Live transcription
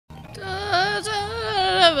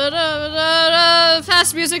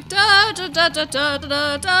fast music. Da da da da da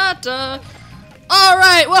da da da.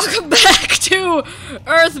 Alright, welcome back to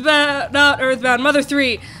Mother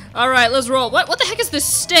 3. Alright, let's roll. What the heck is this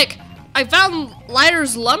stick? I found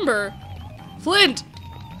Lighter's lumber. Flint,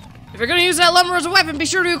 if you're gonna use that lumber as a weapon, be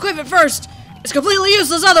sure to equip it first. It's completely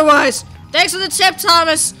useless otherwise. Thanks for the tip,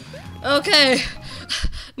 Thomas. Okay.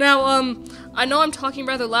 Now, I know I'm talking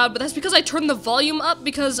rather loud, but that's because I turned the volume up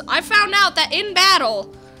because I found out that in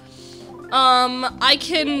battle, I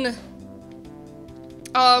can,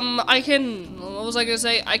 what was I gonna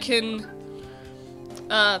say? I can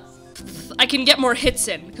get more hits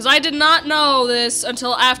in, because I did not know this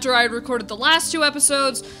until after I had recorded the last 2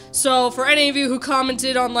 episodes. So for any of you who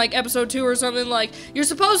commented on like episode 2 or something like, you're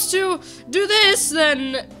supposed to do this,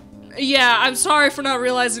 then yeah, I'm sorry for not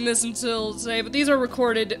realizing this until today, but these are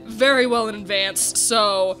recorded very well in advance,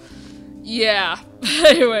 so yeah.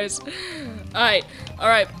 Anyways, alright,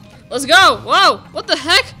 let's go. Whoa, what the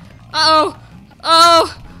heck? Uh-oh,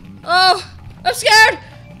 oh, I'm scared.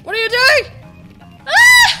 What are you doing?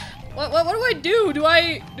 Ah! What do I do? Do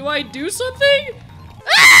I do something?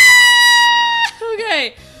 Ah!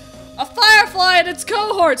 Okay, a firefly and its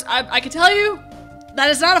cohorts. I can tell you, that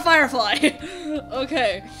is not a firefly.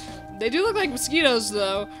 Okay, they do look like mosquitoes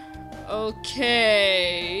though.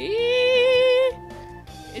 Okay,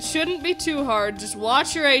 it shouldn't be too hard. Just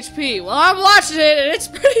watch your HP. Well, I'm watching it and it's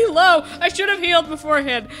pretty low. I should have healed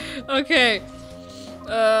beforehand. Okay,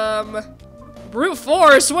 brute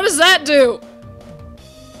force. What does that do?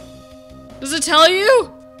 Does it tell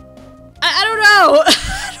you? I don't know. I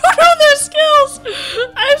don't know their skills.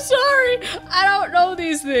 I'm sorry. I don't know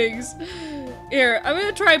these things. Here, I'm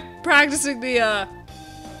gonna try practicing the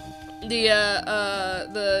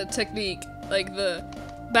technique, like the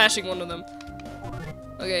bashing one of them.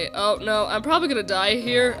 Okay. Oh no, I'm probably gonna die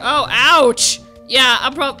here. Oh, ouch. Yeah,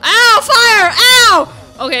 I'm probably. Ow, fire! Ow.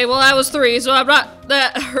 Okay, well that was 3, so I'm not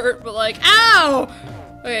that hurt, but like, ow.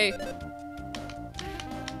 Okay.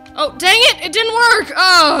 Oh, dang it! It didn't work!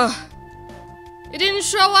 Oh! It didn't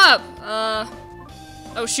show up!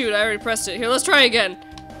 Oh shoot, I already pressed it. Here, let's try again.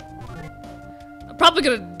 I'm probably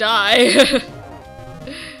gonna die.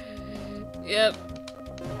 Yep.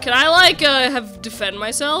 Can I, like, defend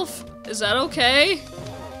myself? Is that okay?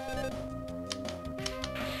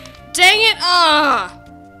 Dang it! Ah!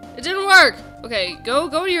 It didn't work! Okay, go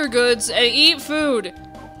to your goods and eat food.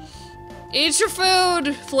 Eat your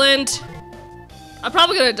food, Flint. I'm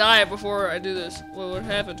probably gonna die before I do this. What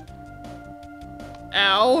happened?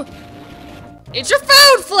 Ow. It's your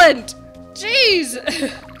food, Flint! Jeez!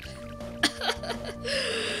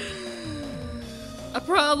 I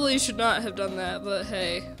probably should not have done that, but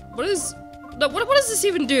hey. What does this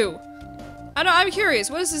even do? I'm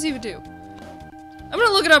curious, what does this even do? I'm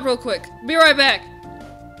gonna look it up real quick. Be right back.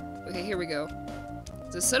 Okay, here we go.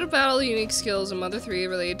 It's a set of battle unique skills in Mother 3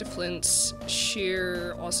 related to Flint's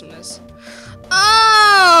sheer awesomeness.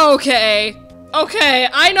 Oh, okay. Okay,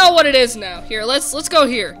 I know what it is now. Here, let's go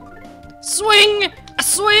here. Swing! A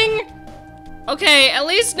swing! Okay, at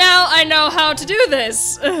least now I know how to do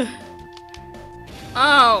this.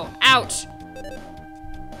 Oh, ouch.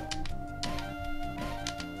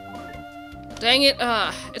 Dang it,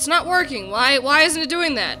 it's not working. Why isn't it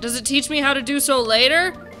doing that? Does it teach me how to do so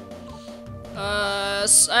later?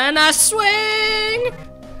 And I swing!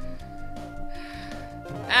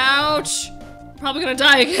 Ouch. Probably gonna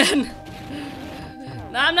die again.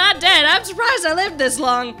 No, I'm not dead. I'm surprised I lived this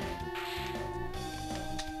long.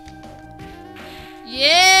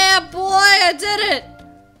 Yeah, boy, I did it.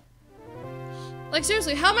 Like,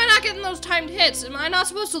 seriously, how am I not getting those timed hits? Am I not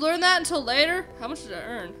supposed to learn that until later? How much did I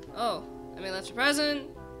earn? Oh, I mean, that's a present.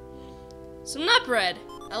 Some nut bread.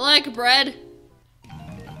 I like bread.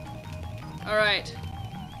 Alright.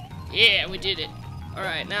 Yeah, we did it.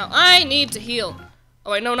 Alright, now I need to heal.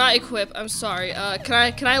 Oh wait, no, not equip. I'm sorry.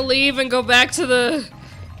 Can I leave and go back to the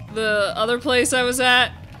other place I was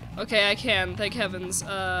at? Okay, I can. Thank heavens.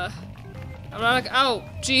 I'm not. Oh,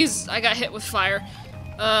 jeez, I got hit with fire.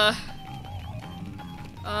 Dang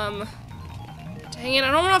it,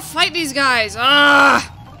 I don't want to fight these guys.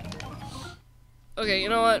 Ah. Okay, you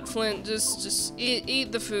know what, Flint? Just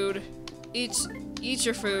eat the food. Eat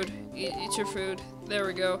your food. Eat your food. There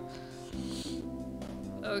we go.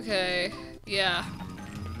 Okay. Yeah.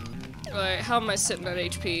 Alright, how am I sitting at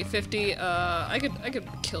HP? 50. I could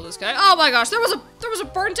kill this guy. Oh my gosh, there was a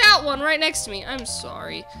burnt out one right next to me. I'm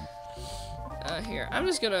sorry. Here, I'm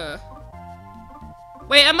just gonna.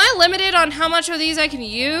 Wait, am I limited on how much of these I can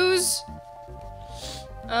use?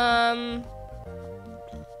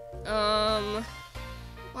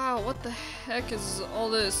 Wow, what the heck is all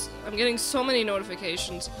this? I'm getting so many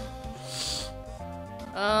notifications.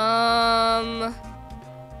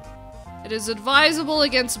 It is advisable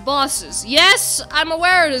against bosses. Yes, I'm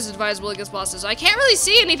aware it is advisable against bosses. I can't really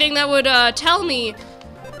see anything that would, tell me.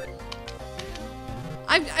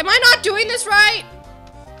 Am I not doing this right?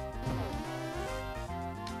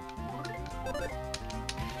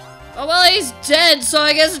 Oh, well, he's dead, so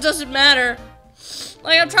I guess it doesn't matter.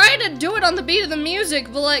 Like, I'm trying to do it on the beat of the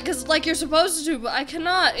music, but like, cause like you're supposed to, but I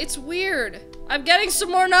cannot. It's weird. I'm getting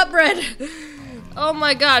some more nut bread. Oh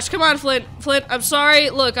my gosh, come on, Flint. Flint, I'm sorry.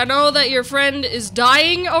 Look, I know that your friend is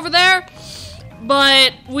dying over there,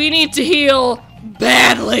 but we need to heal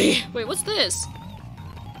badly. Wait, what's this?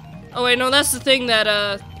 Oh wait, no, that's the thing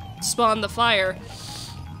that, spawned the fire.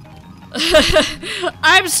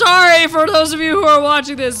 I'm sorry for those of you who are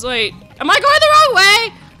watching this. Wait, am I going the wrong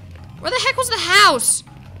way? Where the heck was the house?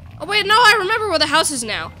 Oh wait, no, I remember where the house is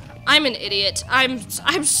now. I'm an idiot. I'm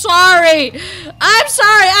sorry. I'm sorry.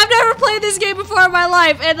 I've never played this game before in my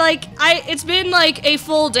life, and like it's been like a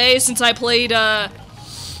full day since I played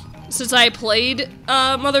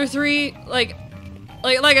Mother 3. Like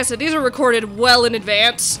I said, these are recorded well in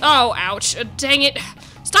advance. Oh, ouch. Dang it.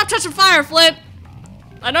 Stop touching fire, Flint.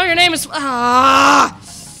 I know your name is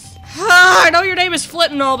I know your name is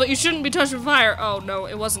Flint and all, but you shouldn't be touching fire. Oh no,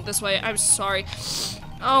 it wasn't this way. I'm sorry.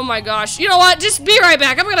 Oh my gosh. You know what? Just be right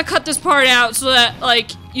back. I'm gonna cut this part out so that,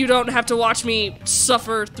 like, you don't have to watch me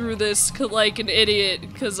suffer through this like an idiot,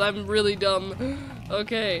 because I'm really dumb.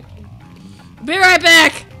 Okay. Be right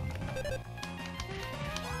back!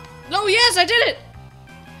 Oh yes, I did it!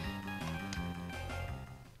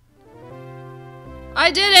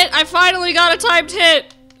 I did it! I finally got a timed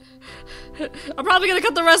hit! I'm probably gonna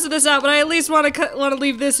cut the rest of this out, but I at least want to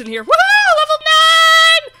leave this in here. Woohoo! Level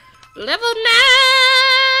 9! Level 9!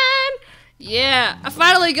 Yeah, I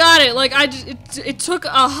finally got it. Like, it took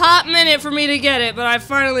a hot minute for me to get it, but I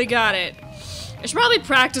finally got it. I should probably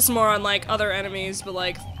practice more on, like, other enemies, but,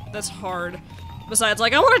 like, that's hard. Besides,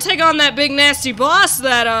 like, I want to take on that big nasty boss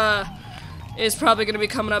that, is probably gonna be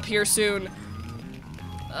coming up here soon. Do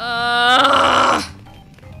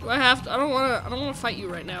I have to? I don't wanna fight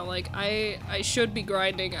you right now. Like, I should be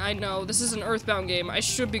grinding. I know, this is an Earthbound game. I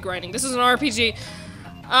should be grinding. This is an RPG.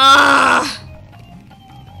 I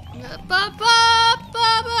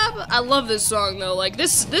love this song though. Like,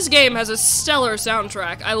 this game has a stellar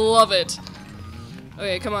soundtrack. I love it.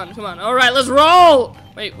 Okay, come on, come on. Alright, let's roll!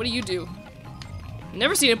 Wait, what do you do?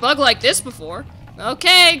 Never seen a bug like this before.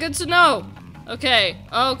 Okay, good to know. Okay,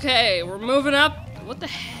 okay, we're moving up. What the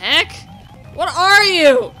heck? What are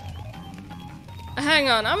you? Hang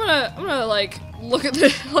on, I'm gonna like look at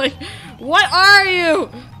this. Like, what are you?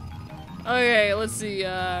 Okay, let's see.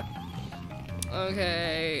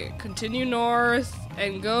 Okay, continue north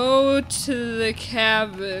and go to the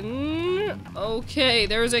cabin. Okay,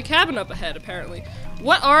 there's a cabin up ahead apparently.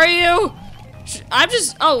 What are you? I'm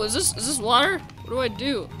just. Oh, is this water? What do I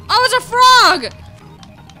do? Oh, it's a frog.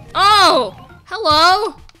 Oh,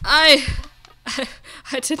 hello.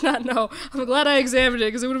 I did not know. I'm glad I examined it,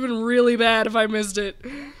 because it would have been really bad if I missed it.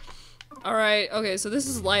 Alright, okay, so this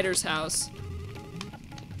is Lighter's house.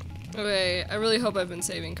 Okay, I really hope I've been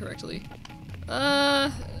saving correctly.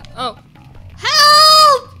 Oh. Help!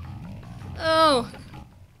 Oh.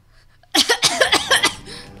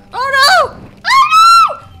 Oh no! Oh no!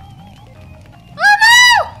 Oh no!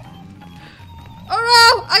 Oh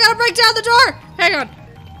no! I gotta break down the door! Hang on.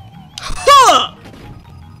 Huh!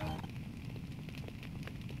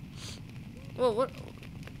 Whoa, what?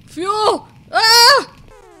 Fuel! Ah!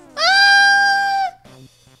 Ah!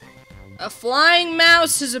 A flying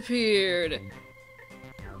mouse has appeared.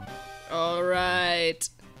 Alright.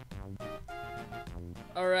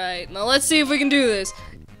 Alright, now let's see if we can do this.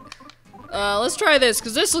 Let's try this,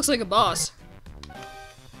 because this looks like a boss.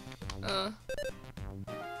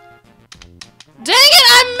 Dang it,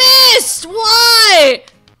 I missed! Why?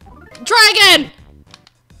 Try again!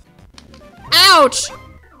 Ouch!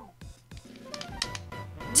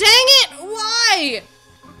 Dang it! Why?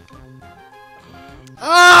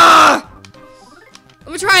 Ah!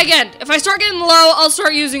 Let me try again. If I start getting low, I'll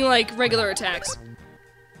start using, like, regular attacks.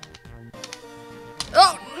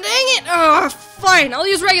 Oh, dang it! Oh, fine. I'll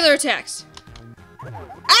use regular attacks.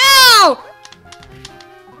 Ow!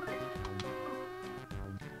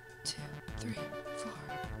 2, 3, 4.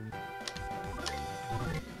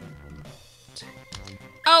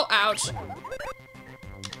 Oh, ouch.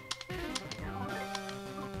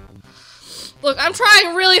 Look, I'm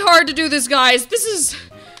trying really hard to do this, guys. This is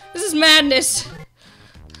madness.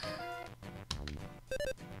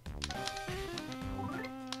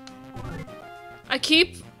 I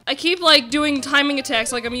keep like doing timing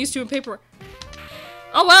attacks like I'm used to in paper.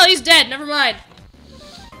 Oh well, he's dead. Never mind.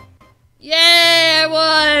 Yay, I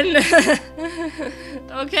won!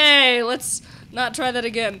 Okay, let's not try that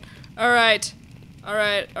again. Alright.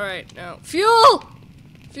 Alright, now. Fuel!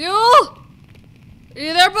 Fuel! Are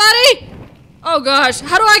you there, buddy? Oh gosh,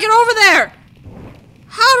 how do I get over there?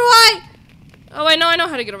 How do I? Oh, I know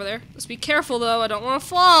how to get over there. Let's be careful though, I don't want to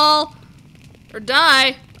fall. Or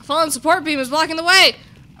die. A fallen support beam is blocking the way.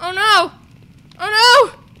 Oh no! Oh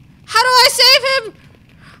no! How do I save him?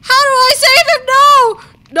 How do I save him? No!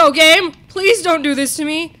 No, game, please don't do this to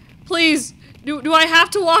me. Please. Do I have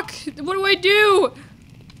to walk? What do I do?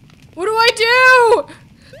 What do I do?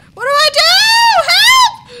 What do I do? Help!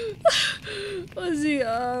 Let's see,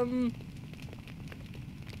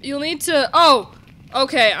 you'll need to, oh,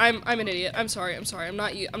 okay, I'm an idiot. I'm sorry. I'm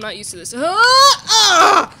not used to this.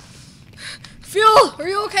 Fuel, are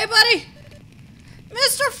you okay, buddy?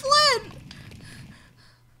 Mr. Flint!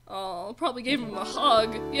 Oh, I'll probably give him a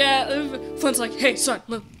hug. Yeah, Flint's like, hey, son,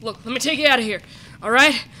 look, let me take you out of here. All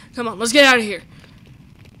right? Come on, let's get out of here.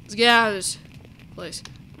 Let's get out of this place.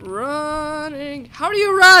 Running. How do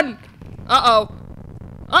you run? Uh-oh.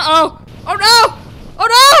 Uh-oh. Oh, no!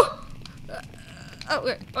 Oh, no! Oh,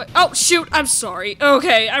 wait, oh, shoot, I'm sorry.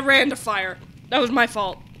 Okay, I ran to fire. That was my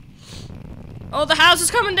fault. Oh, the house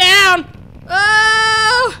is coming down!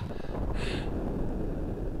 Oh!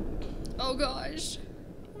 Oh, gosh.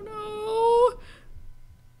 Oh,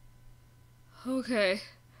 no. Okay.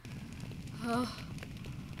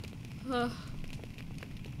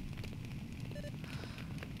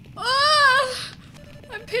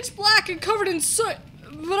 I'm pitch black and covered in soot,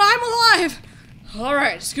 but I'm alive. All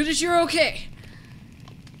right, as good as you're okay.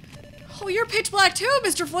 Oh, you're pitch black too,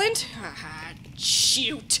 Mr. Flint.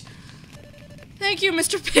 Shoot. Thank you,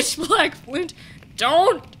 Mr. Pitch Black Flint.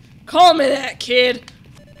 Don't call me that, kid.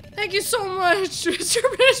 Thank you so much, Mr.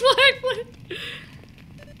 Pitch Black Flint.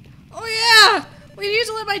 Oh yeah, we need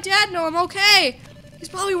to let my dad know I'm okay. He's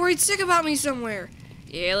probably worried sick about me somewhere.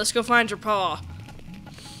 Yeah, let's go find your paw.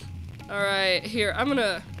 All right, here, I'm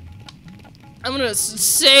gonna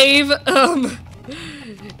save.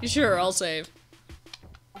 Sure, I'll save.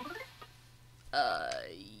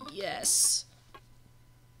 Yes.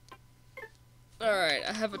 All right,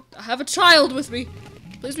 I have a child with me.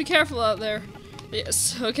 Please be careful out there.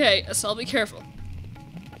 Yes. Okay. Yes, I'll be careful.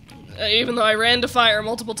 Even though I ran to fire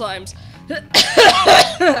multiple times.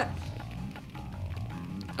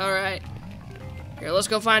 All right. Here, let's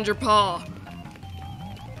go find your paw.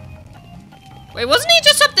 Wait, wasn't he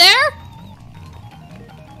just up there?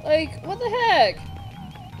 Like, what the heck?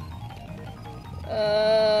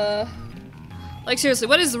 Like seriously,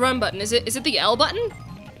 what is the run button? Is it the L button?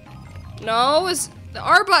 No, the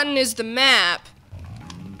R button is the map.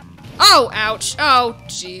 Oh, ouch. Oh,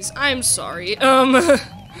 jeez. I'm sorry. Oh,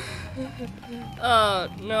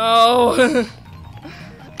 no.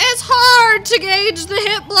 It's hard to gauge the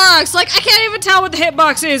hitbox. Like, I can't even tell what the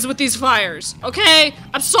hitbox is with these fires. Okay?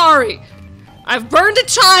 I'm sorry. I've burned a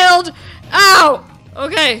child. Ow.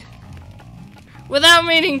 Okay. Without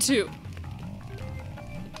meaning to.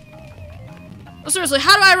 Oh, seriously,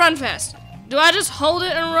 how do I run fast? Do I just hold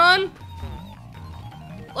it and run?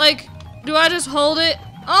 Like, do I just hold it?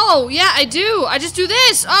 Oh, yeah, I do. I just do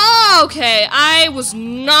this. Oh, okay. I was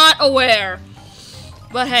not aware.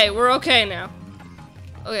 But hey, we're okay now.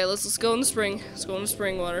 Okay, let's go in the spring. Let's go in the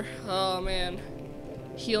spring water. Oh, man.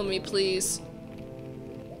 Heal me, please.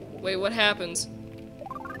 Wait, what happens?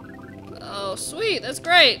 Oh, sweet. That's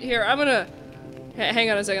great. Here, I'm gonna...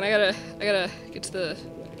 Hang on a second. I gotta get to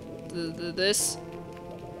this.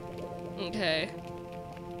 Okay.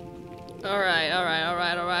 Alright.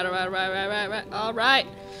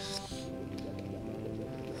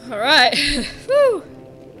 Whew.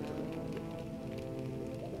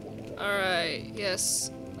 Alright,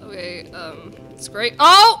 yes. Okay, it's great.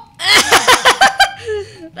 Oh!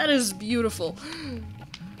 That is beautiful.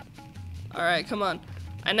 Alright, come on.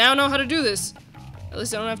 I now know how to do this. At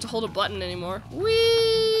least I don't have to hold a button anymore.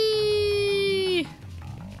 Whee!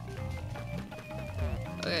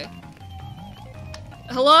 Okay.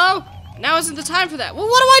 Hello? Now isn't the time for that. Well,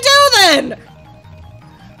 what do I do then?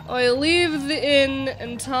 Oh, I leave the inn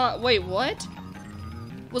until. Wait, what?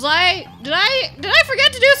 Did I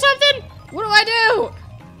forget to do something? What do I do?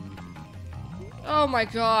 Oh my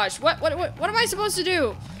gosh. What am I supposed to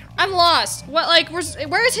do? I'm lost. What, like, where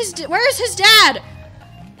is his dad?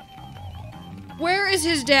 Where is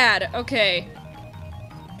his dad? Okay.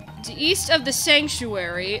 To east of the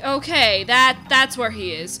sanctuary. Okay, that's where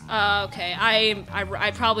he is. Okay,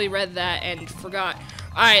 I probably read that and forgot.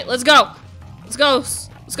 All right, let's go. Let's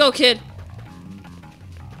go, kid.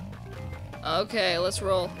 Okay, let's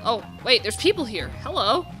roll. Oh, wait, there's people here.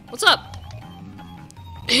 Hello. What's up?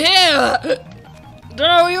 Yeah! Don't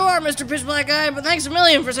know who you are, Mr. Pitch Black Guy, but thanks a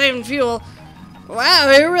million for saving fuel. Wow,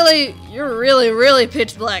 you're really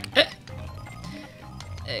pitch black.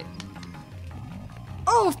 Hey.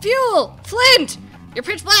 Oh, fuel! Flint! You're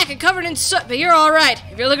pitch black and covered in soot, but you're alright.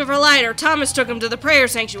 If you're looking for a lighter, Thomas took him to the prayer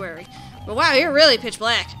sanctuary. But wow, you're really pitch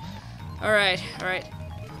black. Alright.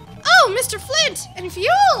 Oh, Mr. Flint! And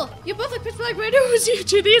fuel! You both look pitch black, but I knew it was you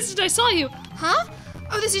two the instant I saw you. Huh?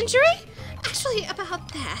 Oh, this injury? Actually,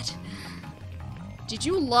 about that. Did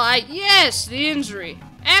you lie? Yes, the injury.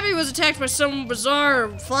 Abby was attacked by some bizarre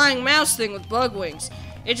flying mouse thing with bug wings.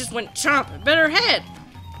 It just went chomp and bit her head.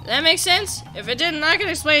 That makes sense? If it didn't, I can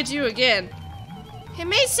explain it to you again. It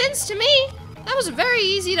made sense to me. That was a very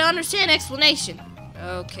easy to understand explanation.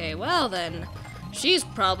 Okay, well then. She's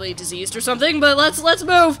probably diseased or something, but let's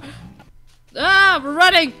move. Ah, we're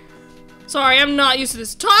running. Sorry, I'm not used to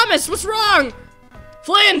this. Thomas, what's wrong?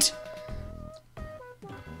 Flint!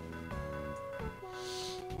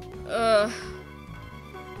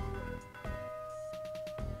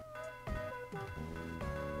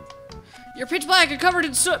 You're pitch black and covered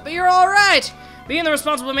in soot, but you're alright! Being the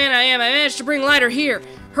responsible man I am, I managed to bring Lighter here.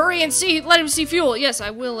 Hurry and let him see fuel. Yes, I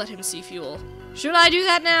will let him see fuel. Should I do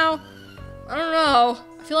that now? I don't know.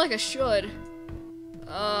 I feel like I should.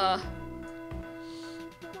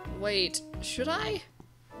 Wait, should I?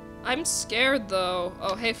 I'm scared though.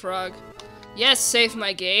 Oh, hey Frog. Yes, save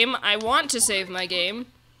my game. I want to save my game.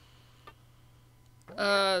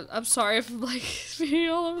 I'm sorry if I'm like being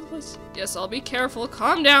all over the place. Yes, I'll be careful.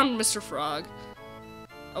 Calm down, Mr. Frog.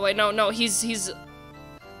 Oh wait, no, he's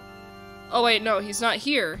oh wait, no, he's not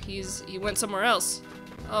here. He went somewhere else.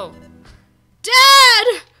 Oh.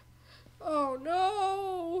 Dad! Oh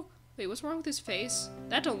no! Wait, what's wrong with his face?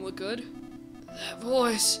 That don't look good. That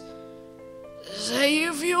voice. Is that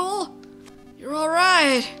you, Fuel? You're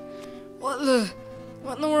alright. What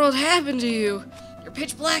in the world happened to you? You're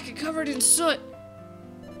pitch black and covered in soot.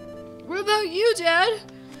 What about you, Dad?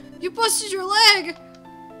 You busted your leg.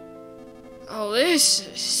 Oh,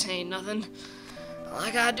 this ain't nothing. All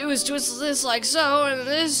I gotta do is twist this like so, and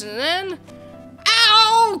this, and then...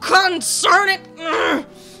 Ow! Concern it! Ugh.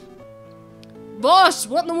 Boss,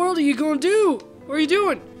 what in the world are you gonna do? What are you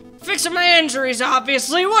doing? Fixing my injuries,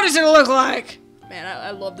 obviously. What does it look like? Man,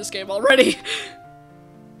 I love this game already.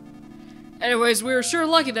 Anyways, we were sure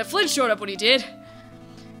lucky that Flint showed up when he did.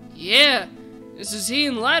 Yeah. This is he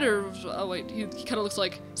and Lighter. Oh wait, he kind of looks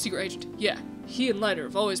like secret agent. Yeah, he and Lighter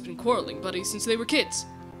have always been quarreling buddies since they were kids.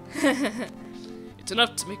 It's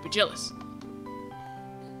enough to make me jealous.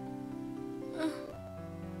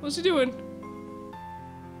 What's he doing?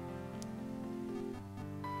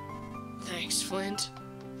 Thanks, Flint.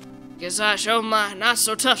 Guess I showed my not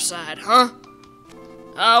so tough side, huh?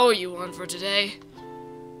 I owe you one for today.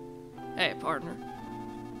 Hey, partner.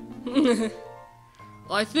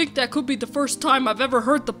 I think that could be the first time I've ever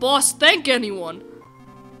heard the boss thank anyone.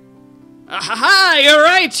 Ahaha, you're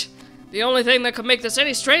right! The only thing that could make this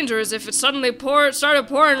any stranger is if it suddenly started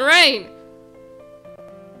pouring rain.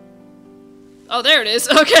 Oh, there it is.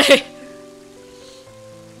 Okay.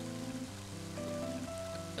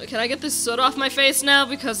 Can I get this soot off my face now?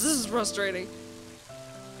 Because this is frustrating.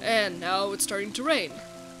 And now it's starting to rain.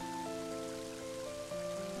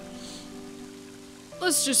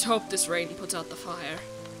 Let's just hope this rain puts out the fire.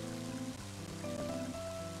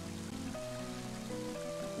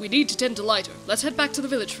 We need to tend to Lighter. Let's head back to the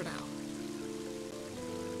village for now.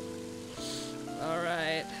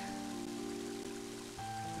 Alright.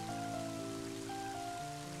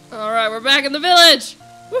 Alright, we're back in the village!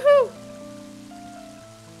 Woohoo!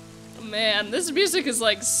 Man, this music is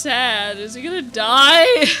like sad. Is he gonna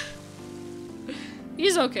die?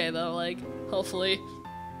 He's okay though, like, hopefully.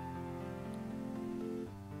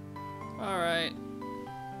 Alright.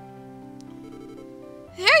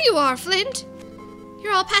 There you are, Flint.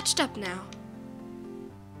 You're all patched up now.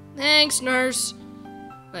 Thanks, nurse.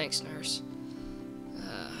 Thanks, nurse.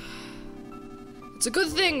 It's a good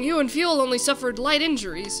thing you and Fuel only suffered light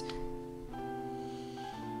injuries.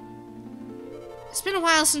 It's been a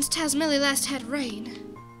while since Tasmilly last had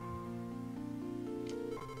rain.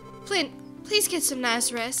 Flint, please get some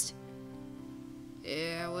nice rest.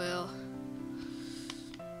 Yeah, well...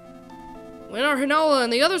 When are Hinoa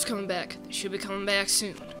and the others coming back? They should be coming back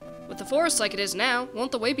soon. With the forest like it is now,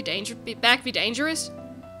 won't the way be dangerous?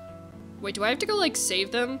 Wait, do I have to go, like,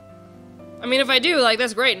 save them? I mean, if I do, like,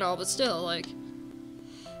 that's great and all, but still, like...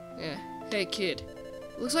 Yeah. Hey, kid.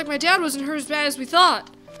 Looks like my dad wasn't hurt as bad as we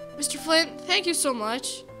thought. Mr. Flint, thank you so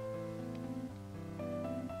much.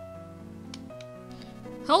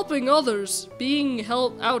 Helping others, being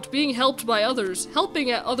helped by others,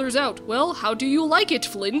 helping others out. Well, how do you like it,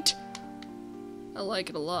 Flint? I like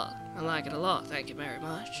it a lot. I like it a lot. Thank you very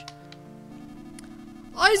much.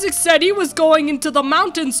 Isaac said he was going into the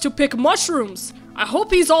mountains to pick mushrooms. I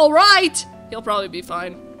hope he's all right. He'll probably be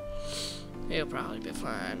fine. He'll probably be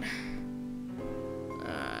fine.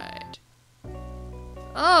 Alright.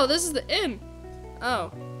 Oh, this is the inn. Oh.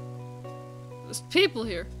 There's people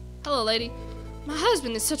here. Hello, lady. My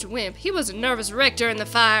husband is such a wimp. He was a nervous wreck during the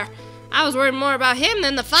fire. I was worried more about him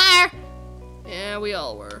than the fire. Yeah, we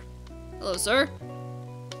all were. Hello, sir.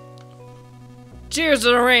 Cheers to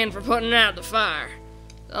the rain for putting out the fire.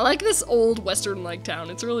 I like this old western-like town.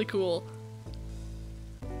 It's really cool.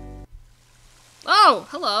 Oh,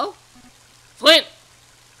 hello. Flint.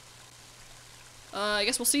 I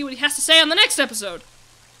guess we'll see what he has to say on the next episode.